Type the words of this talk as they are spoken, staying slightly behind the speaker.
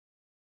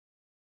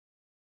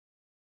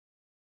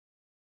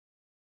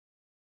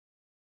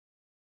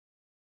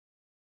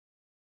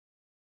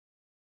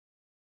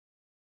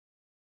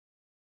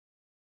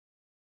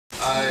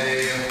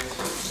I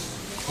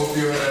hope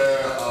you had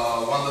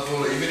a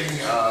wonderful evening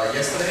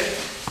yesterday.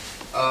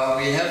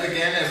 We have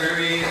again a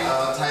very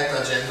tight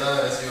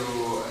agenda, as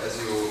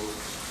you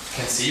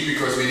can see,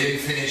 because we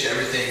didn't finish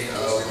everything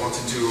we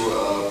wanted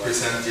to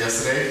present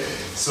yesterday.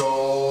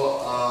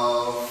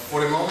 So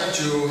for the moment,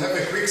 you have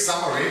a quick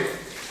summary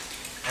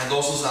and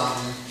also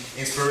some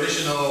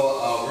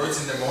inspirational words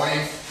in the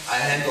morning. I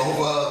hand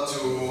over to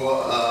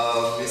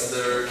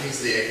Mr.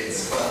 Kingsley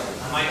AIKINS.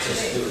 I might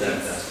just do that.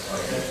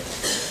 Okay.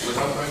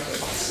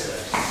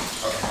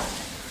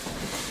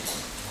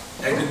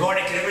 Good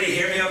morning. Can everybody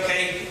hear me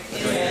okay?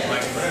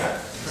 Yeah.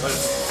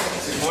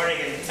 Good morning,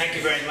 and thank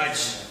you very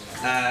much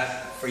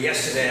for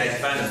yesterday. I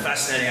found it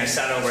fascinating. I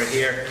sat over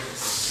here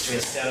between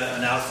Stella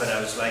and Alfred.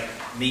 I was like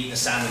meeting a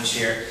sandwich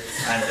here,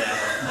 and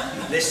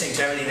listening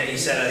to everything that you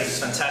said. I think it's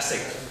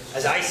fantastic.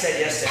 As I said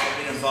yesterday, I've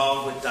been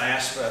involved with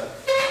diaspora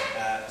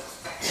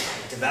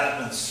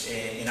developments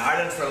in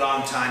Ireland for a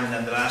long time, and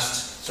then the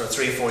last sort of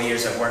 3 or 4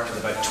 years I've worked with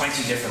about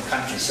 20 different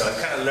countries. So I've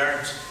kind of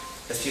learned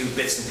a few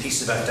bits and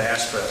pieces about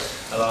diaspora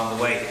along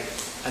the way.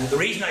 And the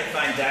reason I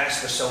find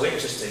diaspora so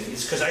interesting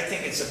is because I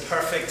think it's a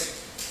perfect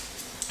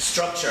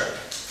structure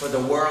for the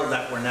world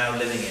that we're now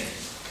living in.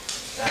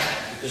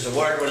 Because the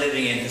world we're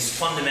living in has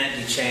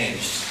fundamentally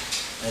changed.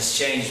 And it's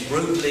changed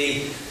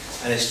brutally,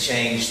 and it's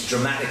changed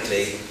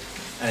dramatically,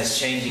 and it's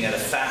changing at a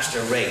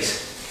faster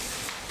rate.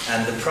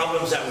 And the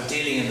problems that we're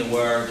dealing in the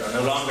world are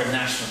no longer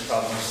national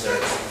problems, they're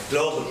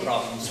global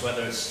problems,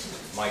 whether it's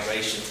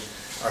migration,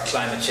 or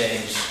climate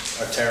change,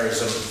 or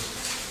terrorism,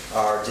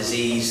 or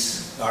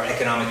disease, or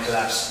economic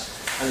collapse.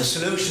 And the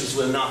solutions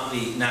will not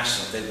be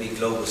national, they'll be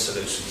global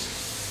solutions.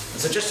 And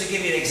so just to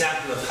give you an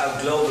example of how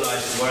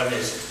globalized the world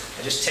is,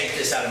 I just take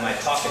this out of my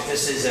pocket.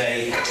 This is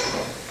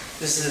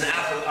an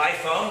Apple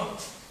iPhone.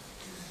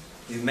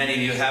 Many of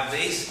you have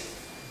these,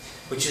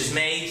 which is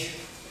made,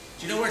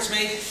 do you know where it's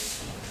made?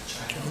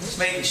 It's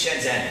made in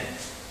Shenzhen,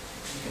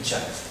 in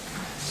China.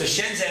 So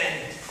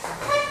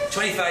Shenzhen,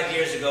 25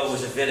 years ago,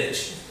 was a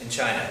village in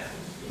China.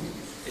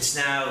 It's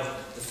now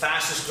the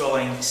fastest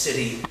growing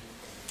city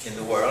in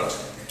the world.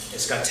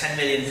 It's got 10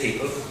 million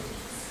people,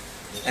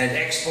 and it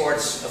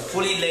exports a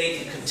fully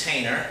laden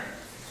container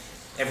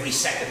every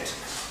second.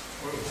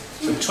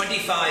 So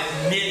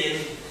 25 million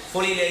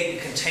fully laden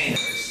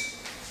containers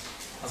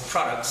of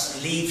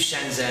products leave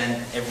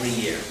Shenzhen every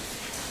year.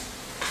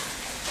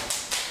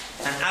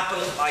 And Apple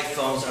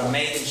iPhones are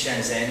made in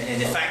Shenzhen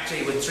in a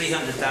factory with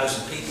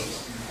 300,000 people.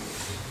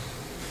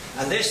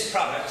 And this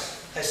product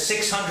has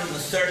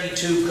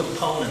 632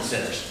 components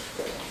in it.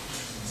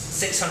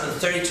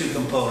 632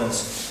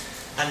 components,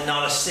 and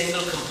not a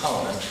single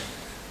component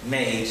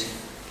made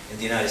in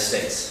the United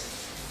States.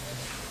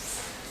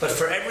 But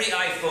for every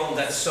iPhone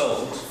that's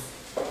sold,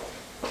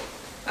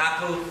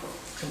 Apple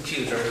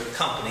Computer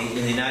Company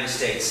in the United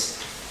States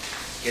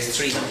gets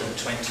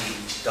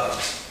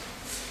 $320.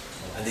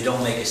 And they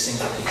don't make a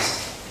single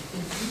piece.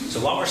 So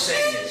what we're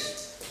saying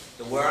is,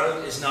 the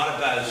world is not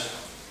about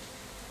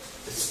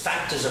the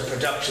factors of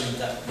production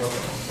that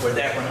were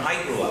there when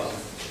I grew up,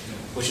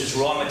 which is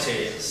raw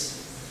materials,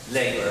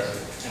 labor,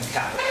 and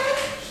capital.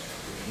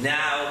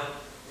 Now,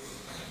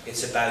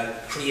 it's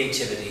about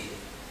creativity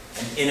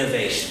and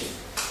innovation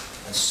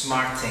and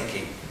smart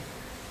thinking.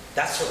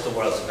 That's what the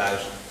world's about.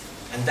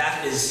 And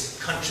that is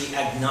country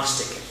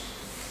agnostic.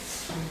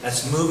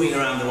 That's moving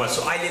around the world.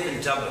 So I live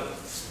in Dublin.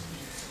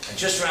 And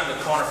just around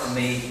the corner from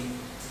me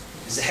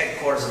is the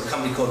headquarters of a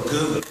company called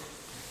Google.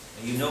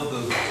 And you know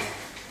Google.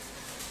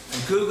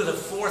 And Google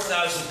have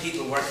 4,000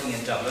 people working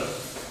in Dublin.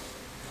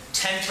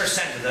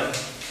 10% of them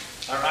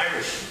are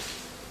Irish.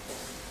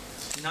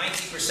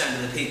 90%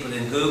 of the people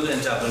in Google in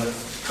Dublin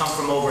come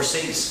from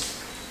overseas.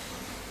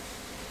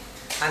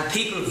 And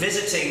people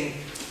visiting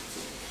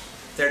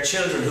their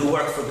children who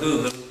work for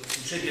Google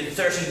contribute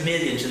 30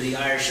 million to the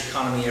Irish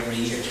economy every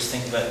year. Just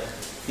think about it.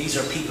 These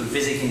are people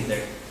visiting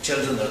their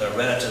children or their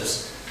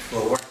relatives who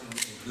are working in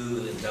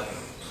Google in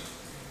Dublin.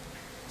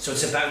 So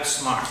it's about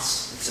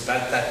smarts. It's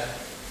about that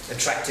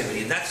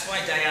attractivity. And that's why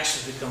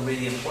diaspora has become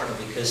really important,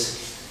 because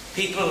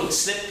people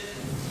slip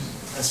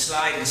and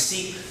slide and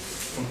seep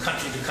from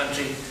country to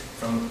country,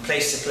 from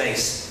place to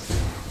place.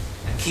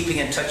 And keeping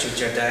in touch with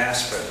your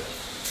diaspora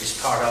is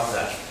part of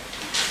that.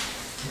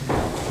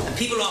 And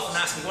people often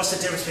ask me, what's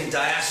the difference between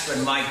diaspora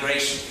and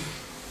migration?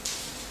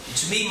 And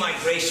to me,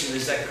 migration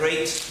is that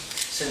great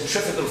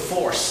centrifugal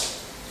force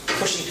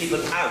pushing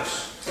people out,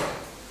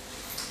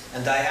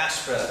 and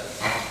diaspora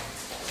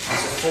is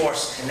a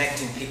force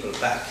connecting people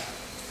back.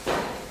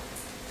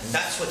 And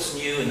that's what's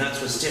new and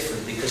that's what's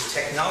different, because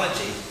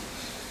technology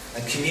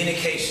and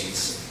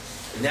communications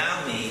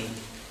now mean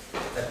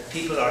that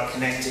people are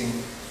connecting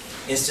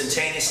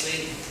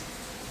instantaneously,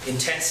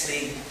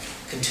 intensely,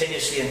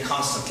 continuously, and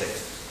constantly.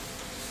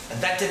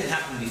 And that didn't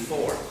happen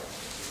before.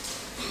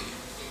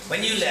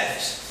 When you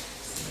left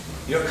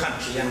your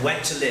country and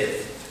went to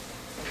live,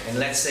 and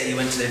let's say you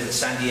went to live in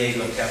San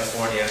Diego in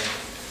California,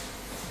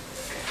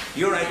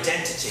 your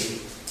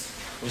identity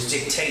was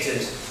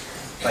dictated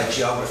by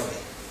geography.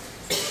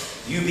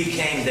 You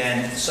became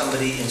then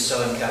somebody in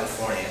Southern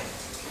California.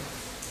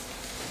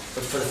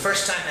 But for the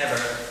first time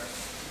ever,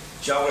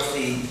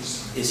 geography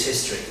is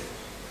history.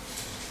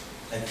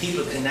 And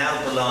people can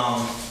now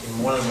belong in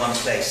more than one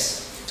place.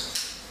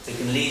 They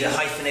can lead a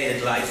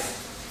hyphenated life.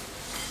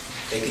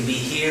 They can be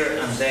here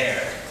and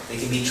there. They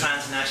can be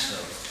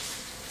transnational.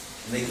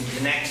 And they can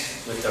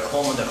connect with their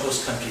home and their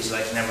host countries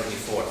like never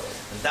before.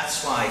 And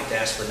that's why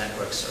diaspora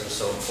networks are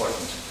so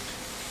important.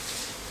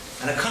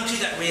 And a country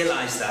that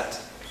realized that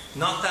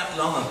not that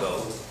long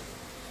ago,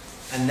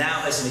 and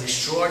now has an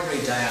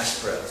extraordinary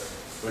diaspora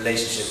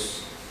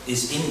relationship,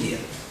 is India.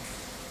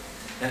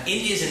 Now,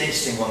 India is an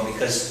interesting one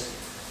because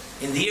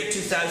in the year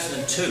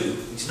 2002,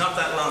 which is not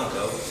that long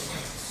ago,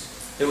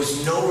 there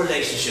was no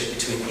relationship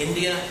between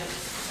India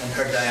and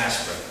her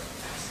diaspora.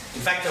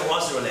 In fact, there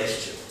was a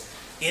relationship.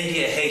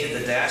 India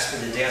hated the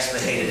diaspora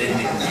hated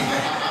India.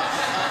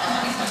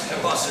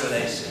 There was a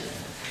relationship.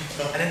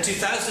 And in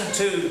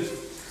 2002,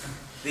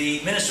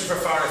 the Minister for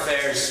Foreign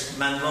Affairs,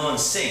 Manmohan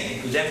Singh,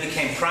 who then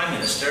became Prime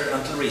Minister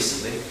until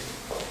recently,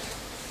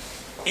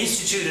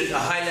 instituted a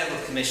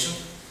high-level commission,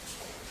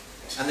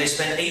 and they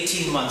spent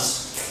 18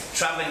 months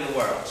traveling the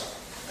world.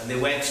 And they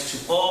went to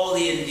all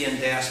the Indian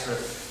diaspora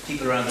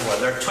people around the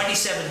world. There are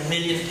 27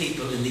 million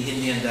people in the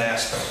Indian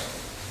diaspora.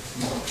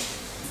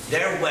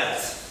 Their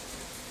wealth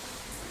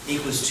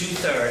equals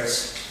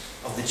 2/3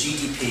 of the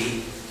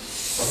GDP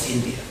of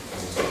India.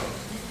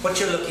 What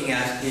you're looking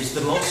at is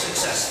the most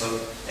successful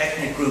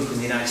ethnic group in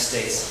the United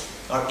States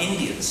are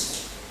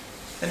Indians.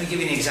 Let me give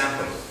you an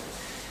example.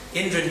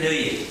 Indra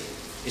Nooyi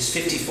is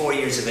 54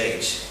 years of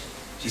age.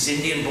 She's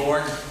Indian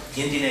born,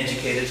 Indian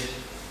educated,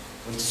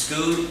 went to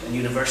school and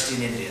university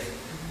in India,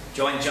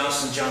 joined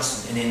Johnson &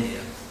 Johnson in India,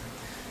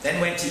 then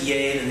went to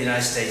Yale in the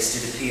United States,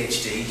 did a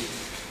PhD,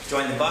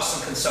 joined the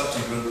Boston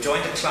Consulting Group,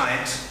 joined a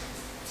client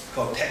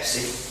called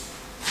Pepsi,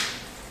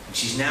 and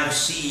she's now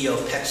CEO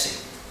of Pepsi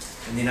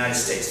in the United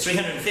States.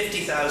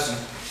 350,000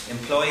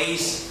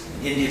 employees,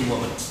 Indian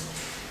woman.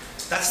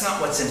 That's not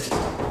what's interesting.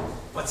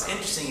 What's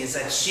interesting is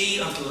that she,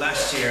 until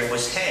last year,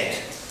 was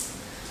head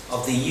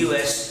of the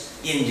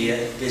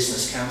US-India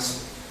Business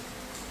Council.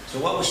 So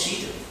what was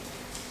she doing?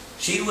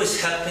 She was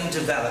helping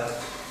develop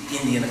the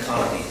Indian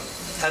economy,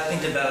 helping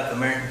develop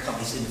American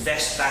companies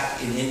invest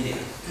back in India.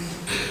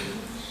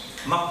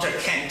 Mukhtar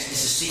Kent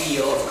is the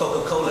CEO of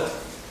Coca-Cola.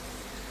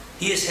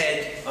 He is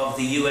head of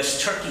the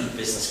US-Turkey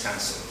Business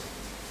Council.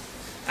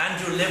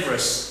 Andrew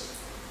Liveris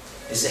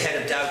is the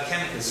head of Dow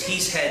Chemicals.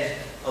 He's head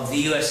of the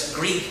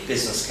US-Greek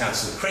Business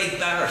Council. Craig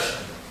Barrett,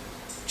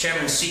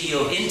 Chairman and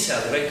CEO of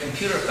Intel, the great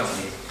computer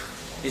company,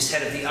 is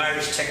head of the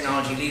Irish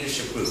Technology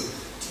Leadership Group.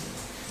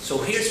 So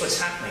here's what's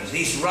happening.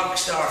 These rock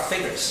star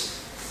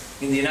figures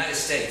in the United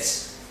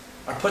States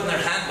are putting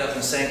their hand up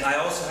and saying, I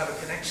also have a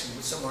connection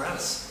with somewhere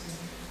else.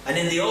 And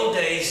in the old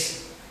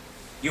days,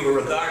 you were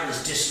regarded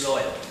as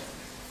disloyal,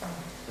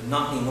 but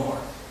not anymore.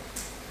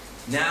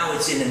 Now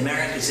it's in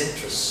America's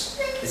interests.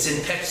 It's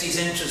in Pepsi's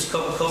interest,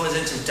 Coca-Cola's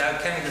interest, Dow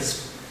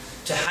Chemicals,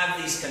 to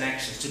have these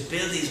connections, to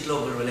build these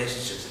global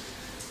relationships.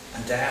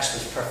 And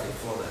diaspora is perfect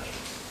for that.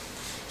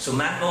 So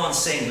Manmohan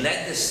Singh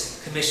led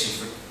this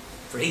commission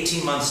for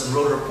 18 months and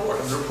wrote a report.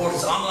 And the report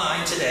is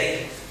online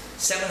today,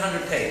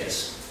 700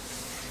 pages.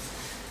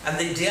 And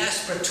the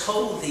diaspora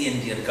told the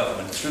Indian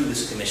government through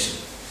this commission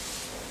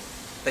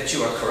that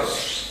you are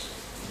corrupt,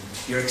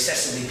 you're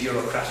excessively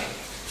bureaucratic,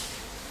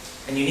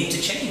 and you need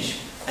to change.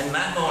 And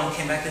Manmohan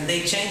came back and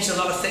they changed a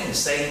lot of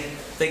things.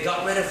 They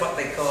got rid of what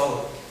they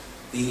call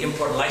the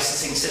import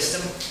licensing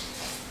system,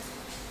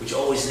 which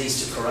always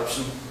leads to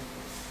corruption.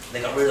 They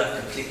got rid of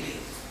that completely.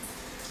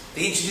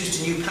 They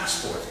introduced a new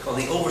passport called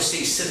the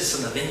Overseas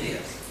Citizen of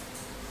India,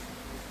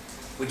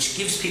 which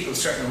gives people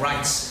certain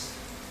rights.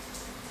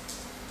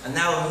 And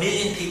now 1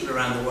 million people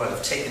around the world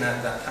have taken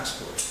out that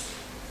passport.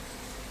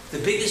 The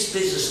biggest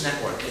business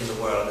network in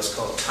the world is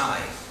called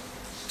TIE,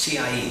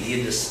 T-I-E, the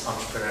Indus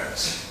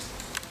Entrepreneurs.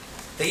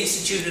 They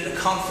instituted a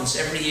conference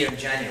every year in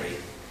January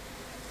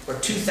where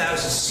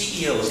 2,000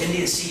 CEOs,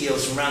 Indian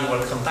CEOs from around the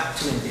world come back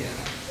to India.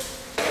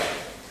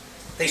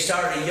 They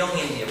started a Young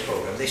India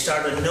program. They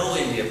started a No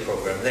India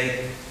program.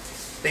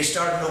 They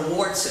started an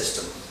award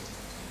system,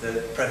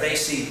 the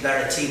Pravesi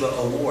Bharatiya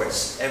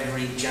Awards,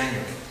 every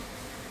January,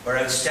 where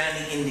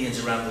outstanding Indians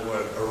around the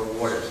world are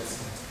rewarded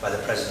by the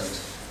President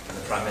and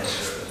the Prime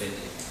Minister of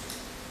India.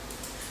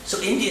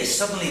 So India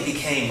suddenly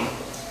became,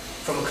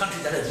 from a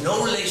country that had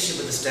no relationship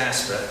with its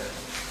diaspora,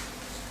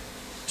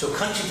 to a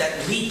country that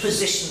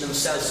repositioned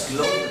themselves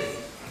globally.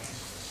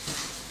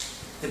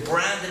 The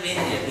brand of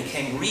India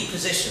became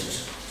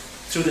repositioned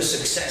through the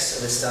success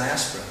of its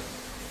diaspora.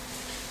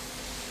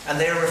 And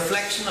they're a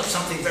reflection of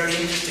something very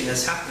interesting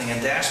that's happening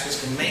and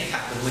diasporas can make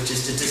happen, which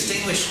is to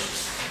distinguish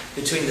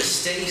between the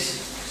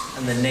state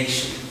and the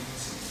nation.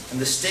 And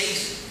the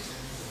state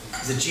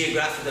is the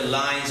geographical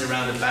lines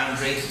around a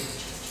boundary.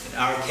 In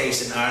our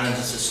case, in Ireland,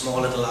 it's a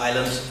small little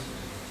island.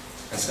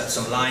 It's got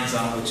some lines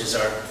on it, which is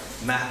our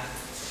map.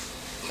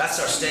 That's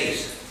our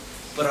state.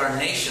 But our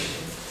nation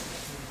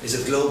is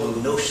a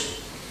global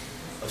notion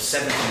of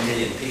 70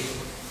 million people,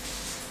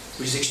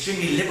 which is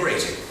extremely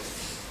liberating.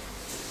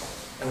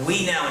 And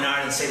we now in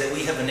Ireland say that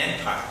we have an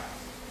empire.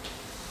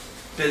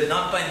 built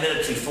not by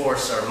military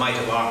force or might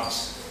of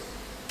arms,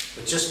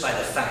 but just by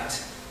the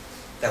fact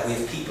that we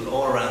have people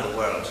all around the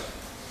world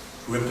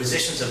who are in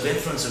positions of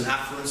influence and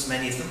affluence,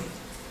 many of them,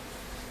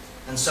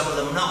 and some of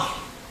them not.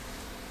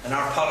 And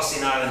our policy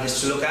in Ireland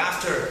is to look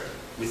after,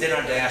 within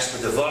our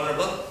diaspora, the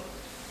vulnerable,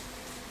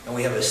 and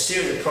we have a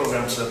series of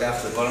programs to look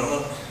after the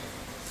vulnerable,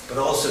 but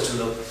also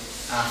to look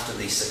after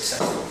the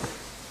successful.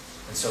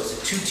 And so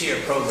it's a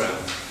two-tier program,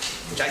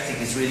 which I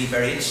think is really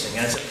very interesting.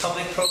 And it's a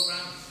public program,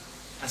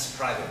 and it's a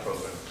private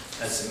program.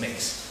 That's a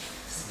mix.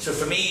 So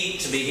for me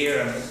to be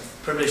here, I'm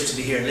privileged to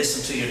be here and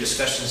listen to your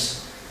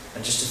discussions,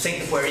 and just to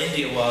think of where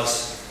India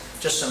was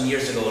just some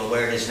years ago and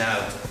where it is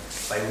now,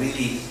 by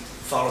really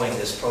following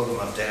this program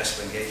of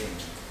diaspora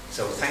engagement.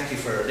 So thank you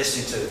for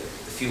listening to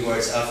the few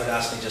words Alfred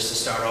asked me just to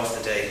start off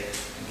the day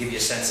and give you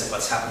a sense of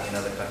what's happening in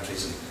other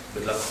countries, and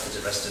good luck for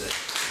the rest of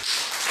it.